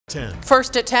10.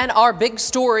 First at 10, our big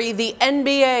story, the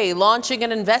NBA launching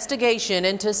an investigation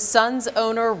into Suns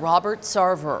owner Robert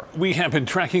Sarver. We have been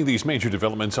tracking these major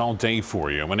developments all day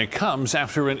for you, and it comes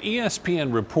after an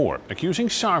ESPN report accusing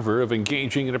Sarver of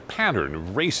engaging in a pattern of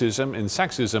racism and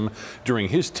sexism during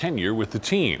his tenure with the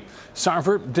team.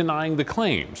 Sarver denying the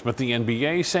claims, but the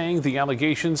NBA saying the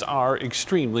allegations are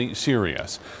extremely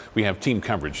serious. We have team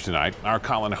coverage tonight. Our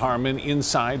Colin Harmon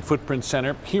inside Footprint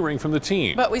Center hearing from the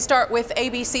team. But we start with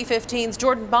ABC 15's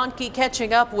Jordan Bonnke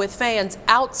catching up with fans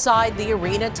outside the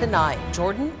arena tonight.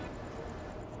 Jordan?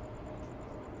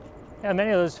 Yeah,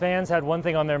 many of those fans had one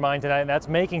thing on their mind tonight, and that's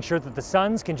making sure that the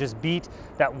Suns can just beat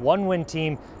that one-win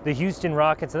team, the Houston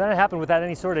Rockets. And that happened without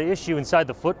any sort of issue inside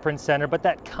the Footprint Center. But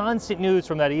that constant news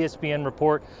from that ESPN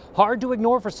report, hard to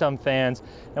ignore for some fans.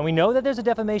 And we know that there's a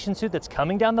defamation suit that's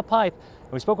coming down the pipe.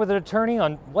 And we spoke with an attorney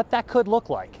on what that could look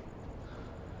like.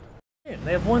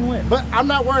 They have one win. But I'm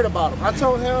not worried about him. I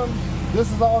told him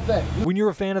this is all day. When you're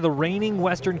a fan of the reigning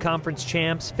Western Conference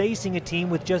champs, facing a team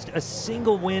with just a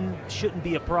single win shouldn't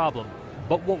be a problem.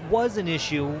 But what was an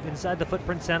issue inside the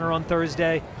Footprint Center on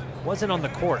Thursday wasn't on the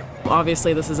court.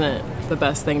 Obviously, this isn't the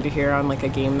best thing to hear on like a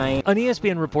game night. An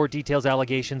ESPN report details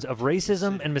allegations of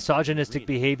racism and misogynistic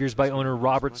behaviors by owner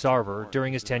Robert Sarver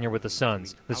during his tenure with the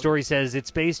Suns. The story says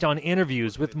it's based on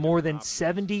interviews with more than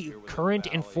 70 current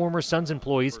and former Suns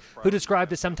employees who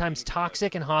described a sometimes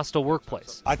toxic and hostile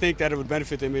workplace. I think that it would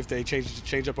benefit them if they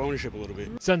change up ownership a little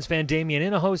bit. Suns fan Damian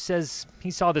Inaho says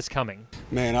he saw this coming.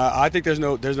 Man, I think there's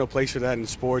no place for that in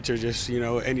sports or just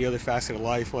any other facet of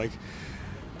life. Like.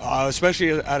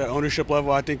 Especially at an ownership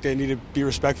level, I think they need to be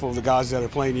respectful of the guys that are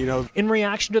playing, In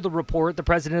reaction to the report, the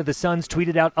president of the Suns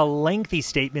tweeted out a lengthy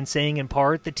statement saying, in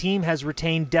part, the team has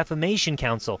retained defamation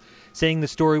counsel, saying the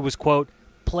story was, quote,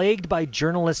 plagued by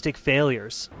journalistic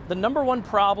failures. The number one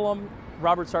problem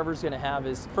Robert Sarver is going to have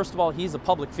is, first of all, he's a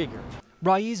public figure.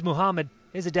 Raiz Muhammad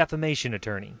is a defamation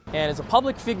attorney. And as a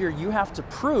public figure, you have to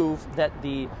prove that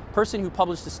the person who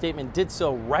published the statement did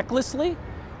so recklessly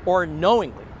or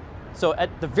knowingly. So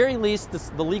at the very least,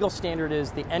 the legal standard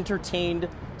is they entertained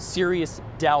serious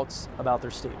doubts about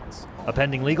their statements. A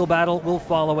pending legal battle will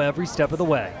follow every step of the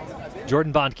way.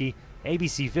 Jordan Bonnke,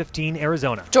 ABC 15,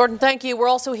 Arizona. Jordan, thank you. We're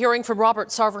also hearing from Robert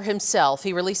Sarver himself.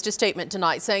 He released a statement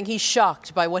tonight saying he's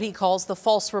shocked by what he calls the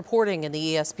false reporting in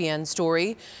the ESPN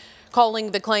story,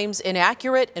 calling the claims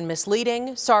inaccurate and misleading.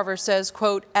 Sarver says,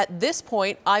 quote, at this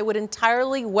point, I would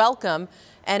entirely welcome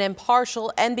an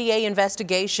impartial NBA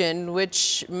investigation,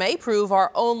 which may prove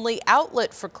our only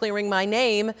outlet for clearing my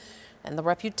name and the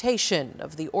reputation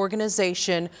of the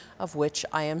organization of which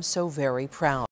I am so very proud.